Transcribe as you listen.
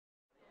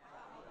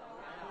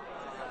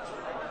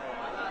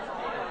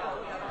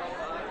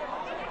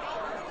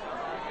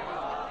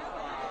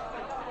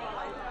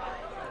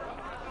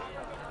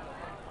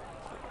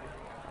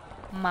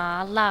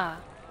ma la,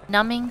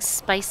 numbing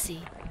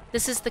spicy.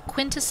 This is the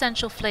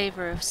quintessential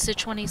flavor of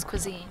Sichuanese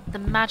cuisine, the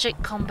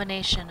magic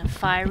combination of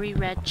fiery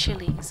red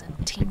chilies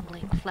and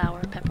tingling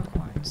flower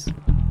peppercorns.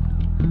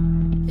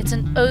 It's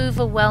an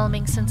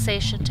overwhelming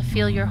sensation to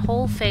feel your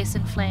whole face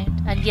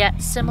inflamed and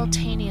yet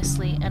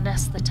simultaneously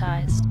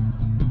anesthetized.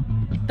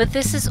 But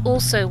this is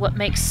also what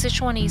makes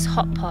Sichuanese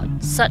hot pot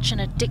such an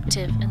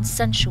addictive and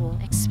sensual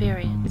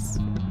experience.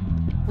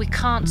 We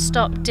can't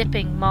stop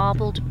dipping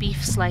marbled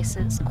beef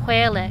slices,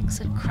 quail eggs,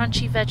 and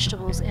crunchy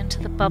vegetables into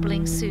the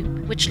bubbling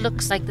soup, which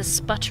looks like the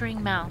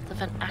sputtering mouth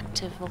of an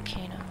active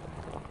volcano.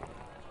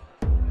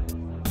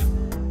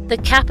 The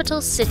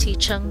capital city,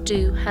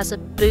 Chengdu, has a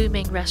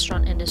booming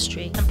restaurant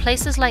industry, and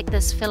places like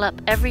this fill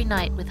up every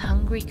night with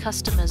hungry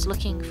customers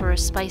looking for a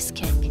spice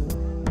kick.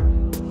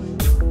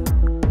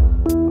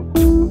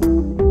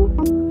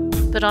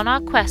 But on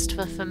our quest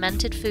for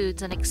fermented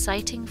foods and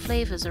exciting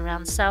flavors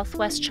around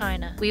southwest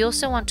China, we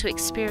also want to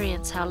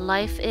experience how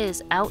life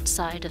is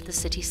outside of the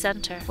city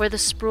center, where the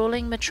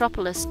sprawling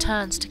metropolis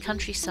turns to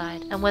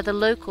countryside and where the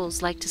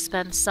locals like to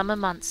spend summer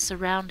months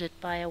surrounded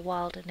by a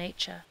wilder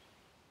nature.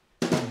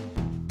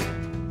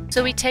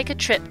 So we take a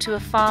trip to a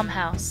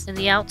farmhouse in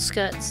the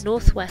outskirts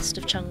northwest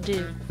of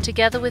Chengdu,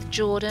 together with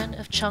Jordan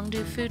of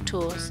Chengdu Food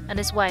Tours and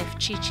his wife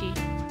Chi-Chi.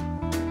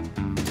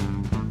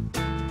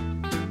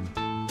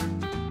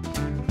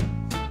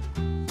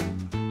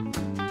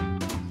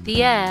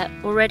 The air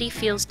already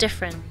feels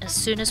different as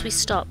soon as we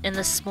stop in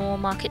the small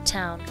market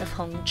town of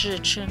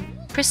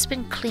Hongzhichun, crisp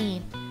and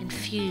clean,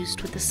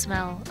 infused with the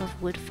smell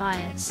of wood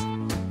fires.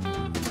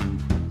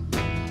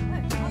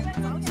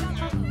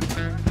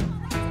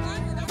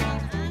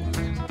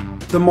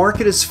 The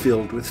market is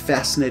filled with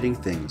fascinating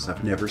things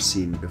I've never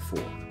seen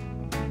before.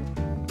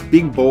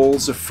 Big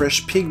bowls of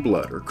fresh pig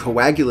blood are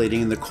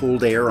coagulating in the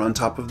cold air on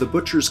top of the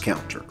butcher's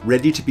counter,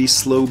 ready to be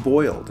slow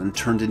boiled and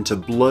turned into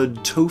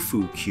blood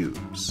tofu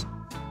cubes.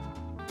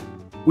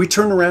 We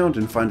turn around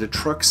and find a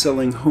truck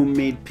selling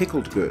homemade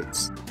pickled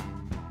goods.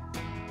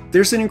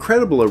 There's an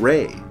incredible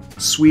array: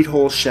 sweet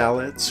whole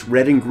shallots,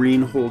 red and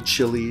green whole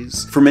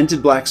chilies,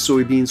 fermented black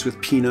soybeans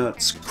with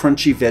peanuts,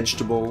 crunchy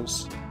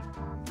vegetables.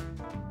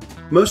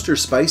 Most are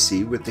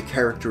spicy with the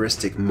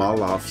characteristic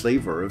mala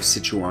flavor of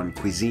Sichuan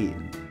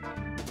cuisine.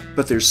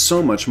 But there's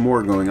so much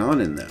more going on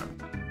in them.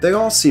 They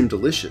all seem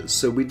delicious,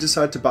 so we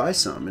decide to buy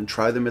some and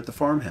try them at the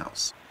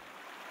farmhouse.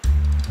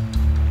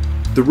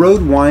 The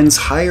road winds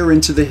higher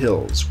into the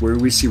hills, where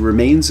we see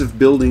remains of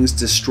buildings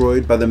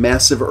destroyed by the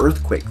massive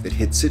earthquake that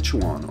hit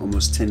Sichuan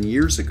almost 10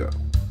 years ago.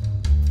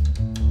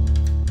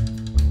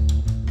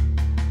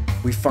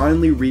 We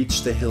finally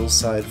reach the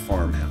hillside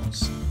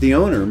farmhouse. The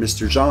owner,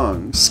 Mr.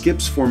 Zhang,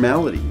 skips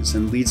formalities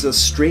and leads us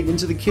straight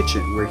into the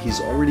kitchen, where he's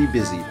already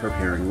busy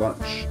preparing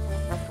lunch.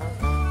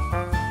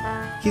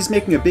 He's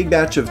making a big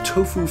batch of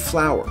tofu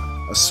flour,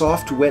 a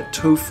soft, wet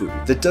tofu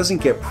that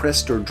doesn't get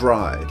pressed or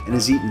dried and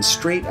is eaten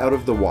straight out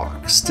of the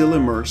wok, still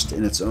immersed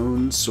in its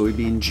own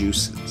soybean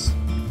juices.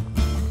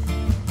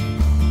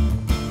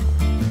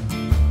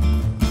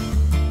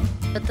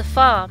 At the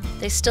farm,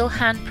 they still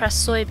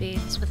hand-press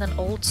soybeans with an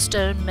old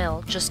stone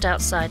mill just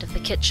outside of the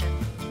kitchen.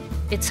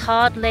 It's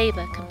hard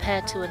labor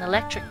compared to an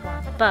electric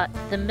one, but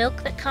the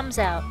milk that comes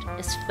out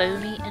is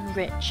foamy and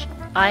rich,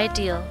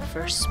 ideal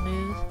for a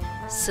smooth,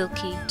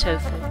 silky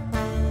tofu.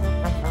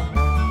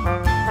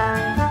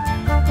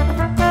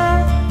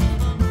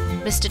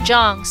 Mr.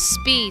 Zhang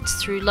speeds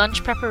through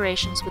lunch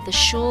preparations with the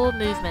sure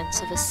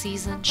movements of a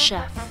seasoned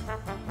chef.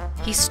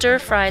 He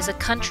stir-fries a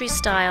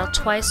country-style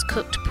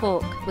twice-cooked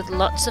pork with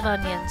lots of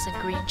onions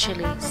and green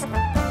chilies.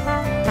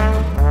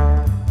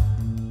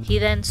 He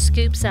then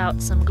scoops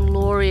out some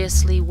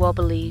gloriously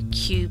wobbly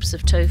cubes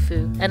of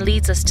tofu and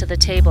leads us to the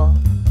table.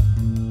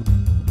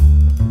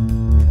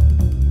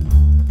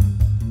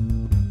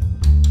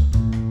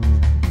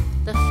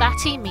 The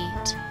fatty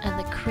meat and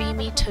the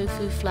creamy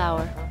tofu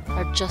flour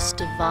are just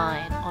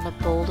divine on a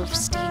bowl of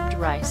steamed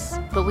rice,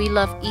 but we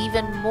love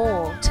even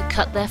more to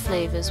cut their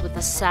flavors with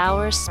the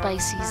sour,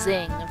 spicy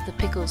zing of the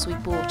pickles we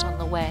bought on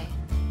the way.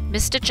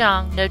 Mr.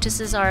 Zhang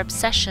notices our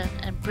obsession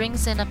and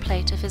brings in a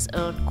plate of his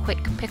own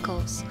quick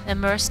pickles,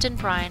 immersed in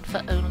brine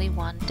for only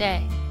one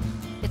day.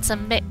 It's a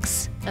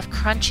mix of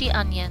crunchy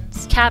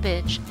onions,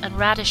 cabbage, and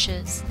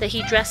radishes that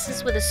he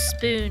dresses with a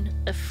spoon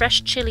of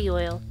fresh chili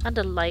oil and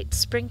a light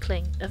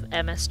sprinkling of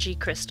MSG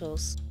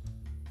crystals.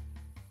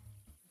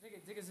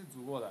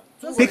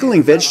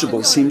 Pickling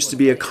vegetables seems to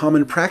be a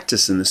common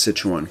practice in the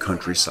Sichuan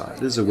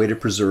countryside as a way to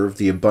preserve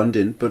the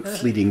abundant but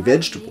fleeting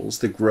vegetables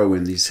that grow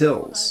in these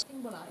hills.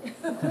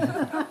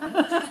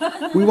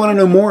 We want to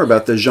know more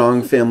about the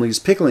Zhang family's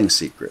pickling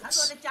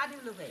secrets.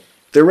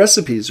 Their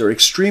recipes are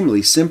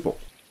extremely simple.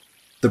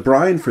 The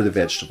brine for the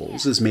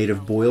vegetables is made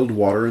of boiled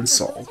water and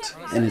salt,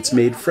 and it's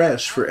made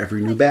fresh for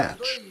every new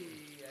batch.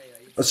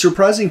 A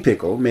surprising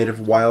pickle made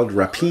of wild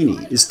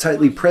rapini is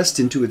tightly pressed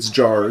into its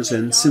jars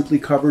and simply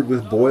covered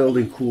with boiled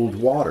and cooled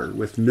water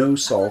with no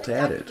salt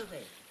added.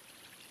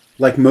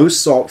 Like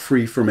most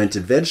salt-free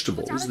fermented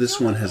vegetables, this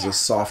one has a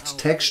soft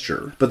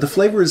texture, but the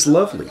flavor is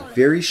lovely,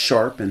 very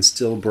sharp and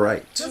still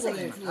bright.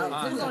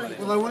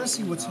 Well, I want to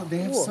see what's they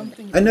have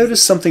something. I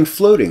noticed something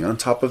floating on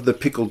top of the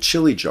pickled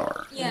chili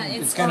jar. Yeah,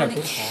 It's kind of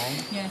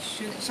yeah,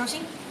 小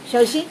心.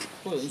 小心，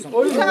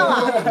你看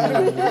嘛，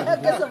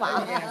这是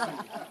嘛？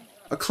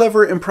 A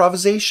clever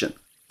improvisation.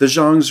 The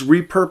Zhangs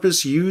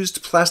repurpose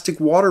used plastic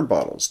water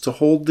bottles to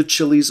hold the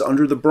chilies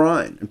under the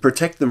brine and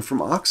protect them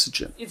from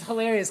oxygen. It's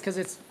hilarious because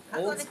it's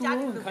old school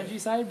and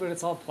countryside, but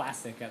it's all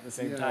plastic at the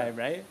same time,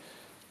 right?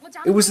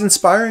 It was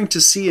inspiring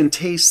to see and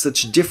taste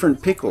such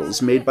different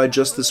pickles made by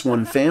just this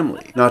one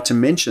family, not to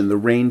mention the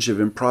range of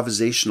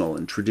improvisational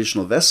and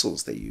traditional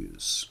vessels they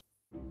use.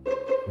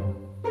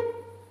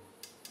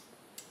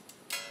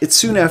 It's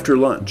soon after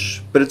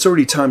lunch, but it's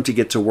already time to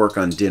get to work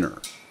on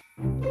dinner.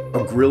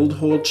 A grilled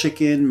whole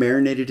chicken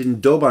marinated in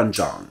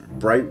Doubanjiang,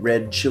 bright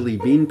red chili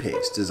bean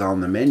paste, is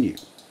on the menu.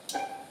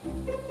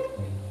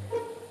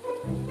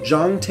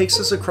 Zhang takes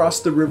us across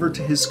the river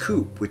to his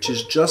coop, which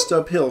is just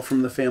uphill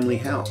from the family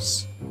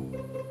house.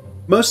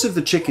 Most of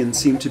the chickens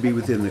seem to be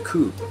within the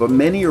coop, but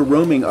many are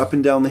roaming up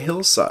and down the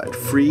hillside,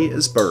 free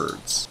as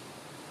birds.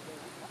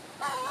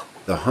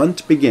 The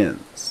hunt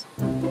begins.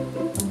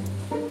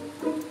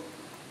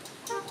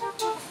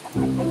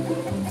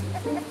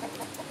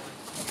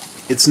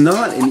 It's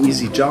not an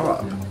easy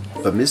job,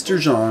 but Mr.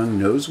 Zhang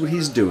knows what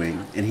he's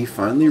doing, and he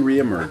finally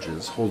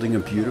re-emerges holding a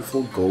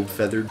beautiful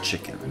gold-feathered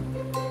chicken.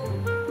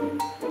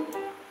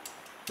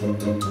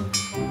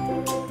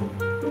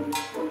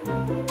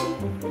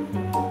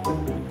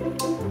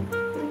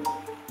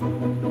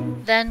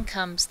 Then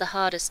comes the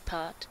hardest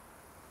part.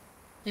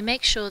 We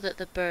make sure that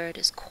the bird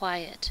is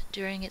quiet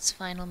during its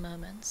final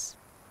moments.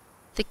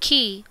 The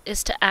key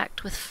is to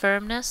act with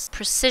firmness,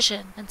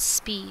 precision, and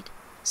speed,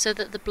 so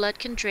that the blood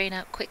can drain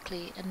out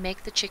quickly and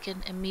make the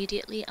chicken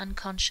immediately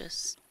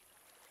unconscious.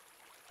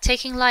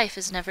 Taking life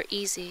is never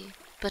easy,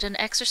 but an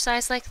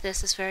exercise like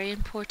this is very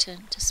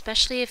important,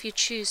 especially if you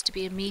choose to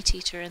be a meat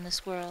eater in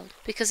this world,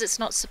 because it's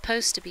not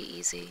supposed to be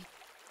easy.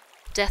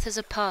 Death is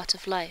a part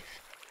of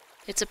life.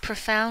 It's a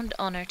profound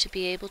honor to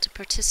be able to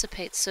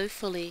participate so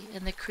fully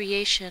in the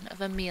creation of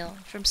a meal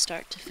from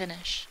start to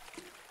finish.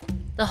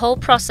 The whole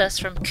process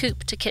from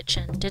coop to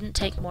kitchen didn't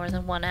take more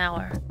than 1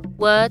 hour.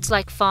 Words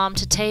like farm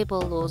to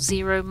table or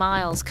 0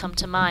 miles come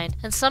to mind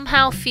and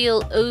somehow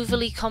feel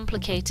overly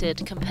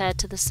complicated compared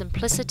to the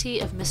simplicity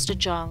of Mr.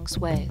 Zhang's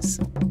ways.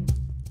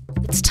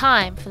 It's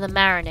time for the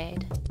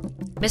marinade.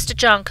 Mr.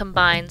 Zhang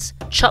combines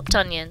chopped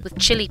onion with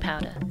chili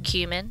powder,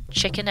 cumin,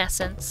 chicken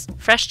essence,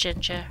 fresh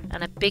ginger,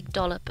 and a big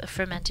dollop of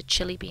fermented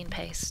chili bean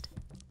paste.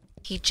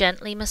 He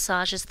gently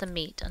massages the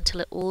meat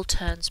until it all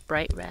turns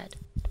bright red,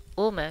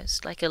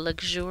 almost like a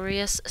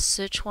luxurious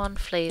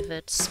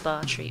Sichuan-flavored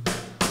spa treatment.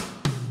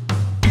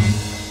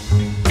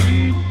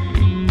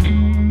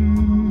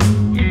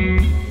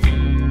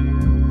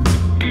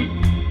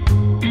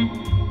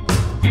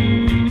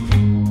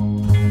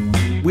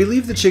 We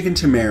leave the chicken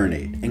to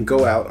marinate and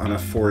go out on a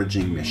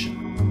foraging mission.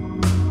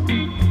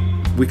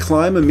 We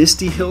climb a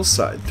misty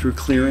hillside through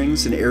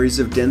clearings and areas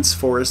of dense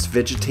forest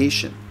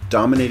vegetation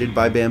dominated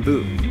by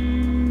bamboo.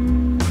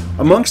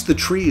 Amongst the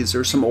trees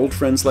are some old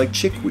friends like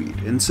chickweed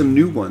and some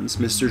new ones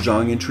Mr.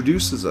 Zhang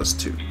introduces us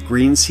to,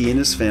 greens he and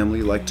his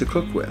family like to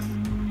cook with.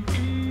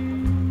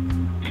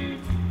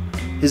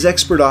 His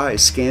expert eye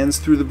scans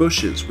through the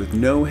bushes with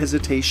no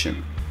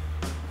hesitation.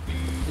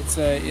 It's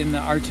in the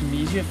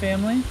Artemisia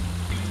family.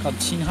 It's called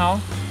Qinghao.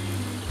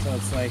 So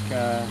it's like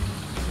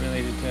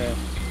related to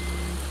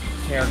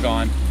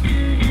tarragon.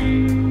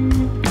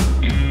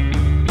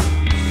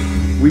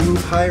 We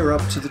move higher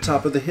up to the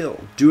top of the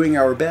hill, doing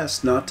our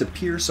best not to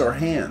pierce our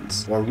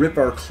hands or rip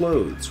our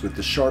clothes with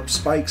the sharp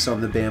spikes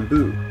on the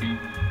bamboo.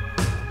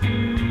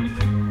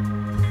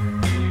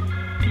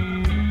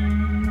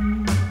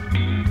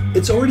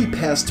 It's already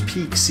past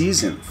peak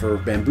season for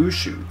bamboo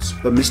shoots,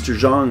 but Mr.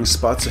 Zhang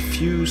spots a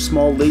few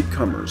small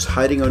latecomers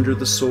hiding under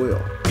the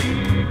soil.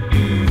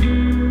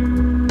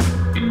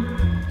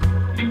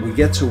 We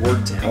get to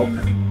work to help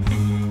him.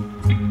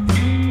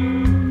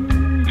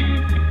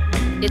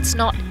 It's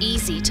not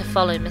easy to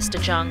follow Mr.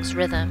 Zhang's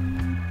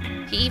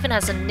rhythm. He even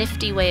has a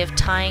nifty way of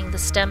tying the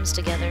stems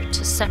together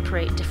to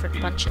separate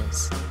different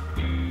bunches.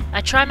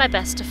 I try my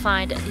best to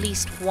find at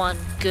least one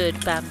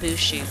good bamboo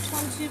shoot,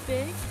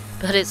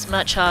 but it's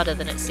much harder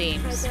than it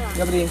seems.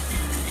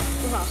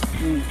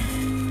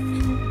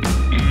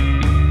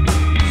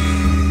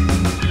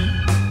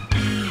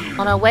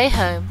 On our way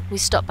home, we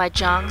stop by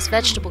Zhang's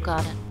vegetable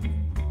garden.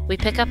 We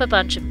pick up a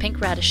bunch of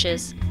pink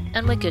radishes,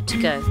 and we're good to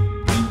go.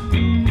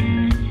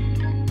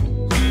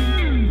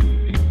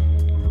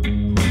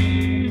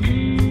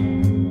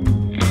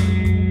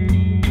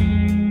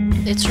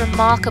 It's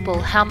remarkable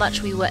how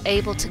much we were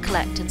able to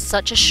collect in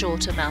such a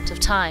short amount of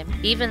time,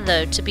 even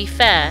though, to be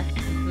fair,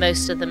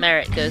 most of the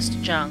merit goes to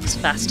Zhang's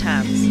fast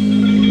hands.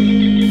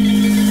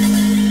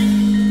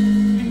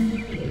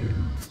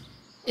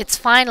 It's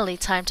finally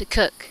time to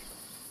cook.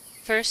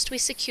 First, we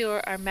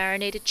secure our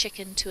marinated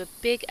chicken to a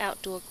big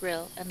outdoor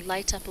grill and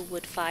light up a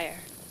wood fire.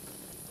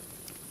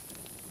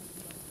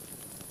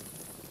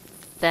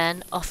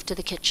 Then off to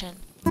the kitchen.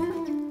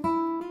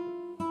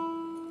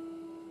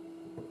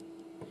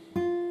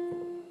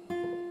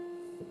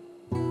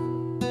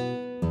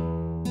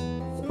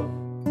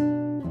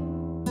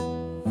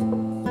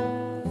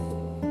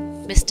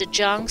 Mr.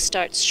 Jiang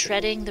starts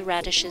shredding the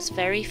radishes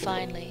very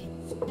finely.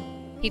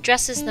 He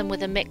dresses them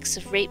with a mix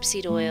of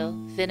rapeseed oil,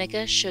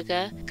 vinegar,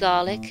 sugar,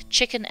 garlic,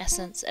 chicken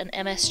essence, and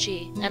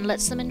MSG, and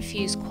lets them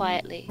infuse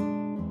quietly.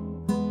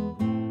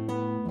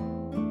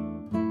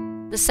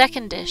 The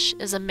second dish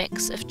is a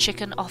mix of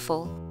chicken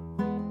offal.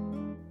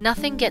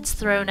 Nothing gets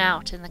thrown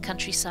out in the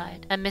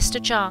countryside, and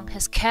Mr. Jiang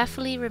has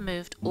carefully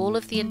removed all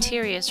of the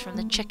interiors from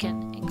the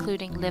chicken,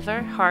 including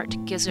liver,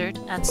 heart, gizzard,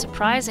 and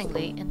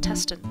surprisingly,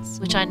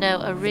 intestines, which I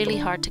know are really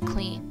hard to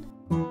clean.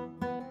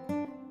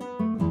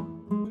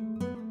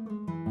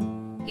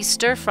 He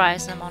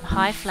stir-fries them on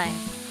high flame.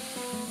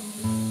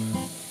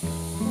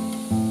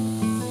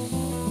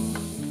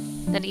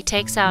 Then he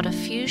takes out a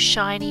few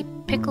shiny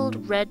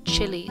pickled red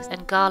chilies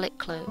and garlic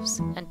cloves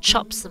and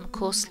chops them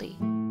coarsely.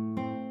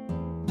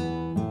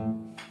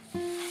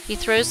 He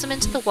throws them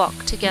into the wok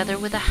together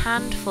with a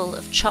handful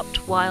of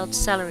chopped wild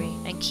celery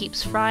and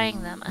keeps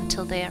frying them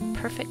until they are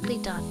perfectly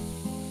done.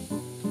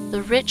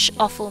 The rich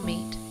offal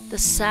meat, the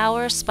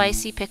sour,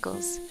 spicy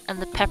pickles,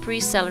 and the peppery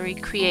celery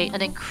create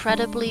an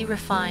incredibly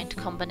refined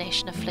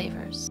combination of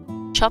flavors.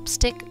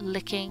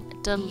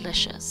 Chopstick-licking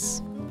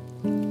delicious.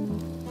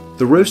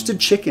 The roasted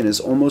chicken is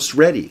almost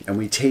ready, and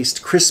we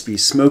taste crispy,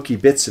 smoky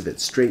bits of it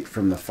straight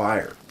from the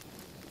fire.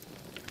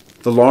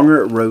 The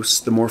longer it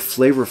roasts, the more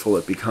flavorful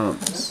it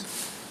becomes.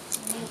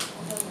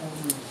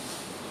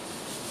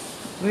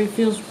 It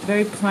feels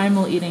very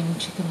primal eating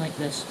chicken like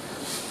this.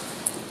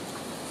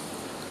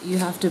 You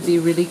have to be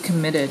really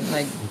committed,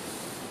 like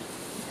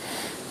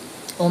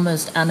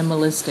almost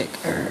animalistic.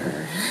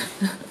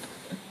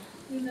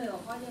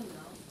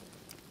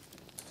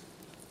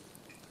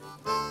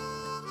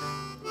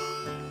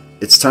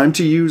 It's time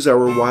to use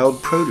our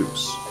wild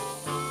produce.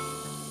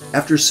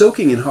 After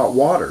soaking in hot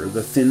water,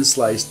 the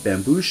thin-sliced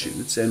bamboo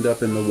shoots end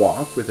up in the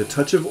wok with a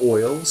touch of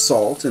oil,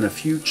 salt, and a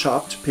few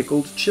chopped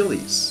pickled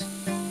chilies.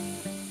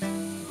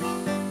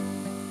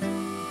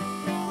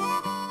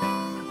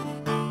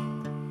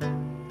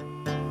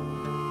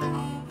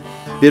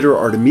 Bitter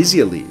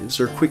artemisia leaves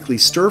are quickly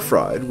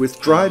stir-fried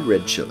with dried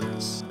red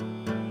chilies.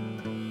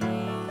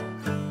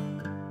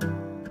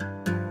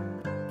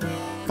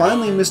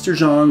 Finally, Mr.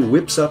 Jiang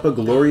whips up a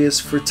glorious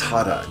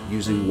frittata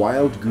using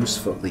wild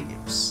goosefoot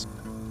leaves.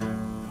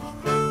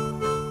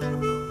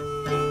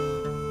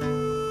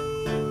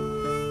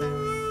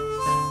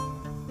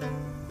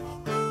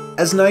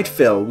 As night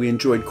fell, we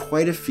enjoyed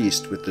quite a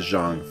feast with the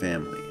Jiang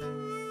family.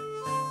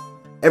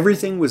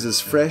 Everything was as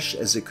fresh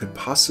as it could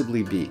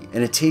possibly be,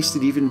 and it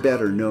tasted even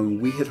better knowing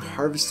we had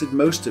harvested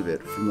most of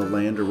it from the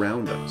land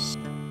around us.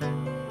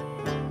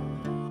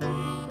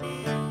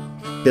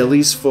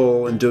 Bellies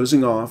full and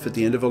dozing off at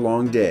the end of a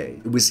long day,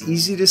 it was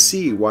easy to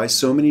see why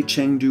so many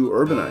Chengdu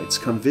urbanites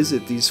come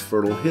visit these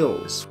fertile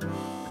hills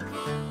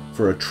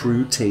for a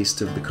true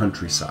taste of the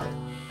countryside.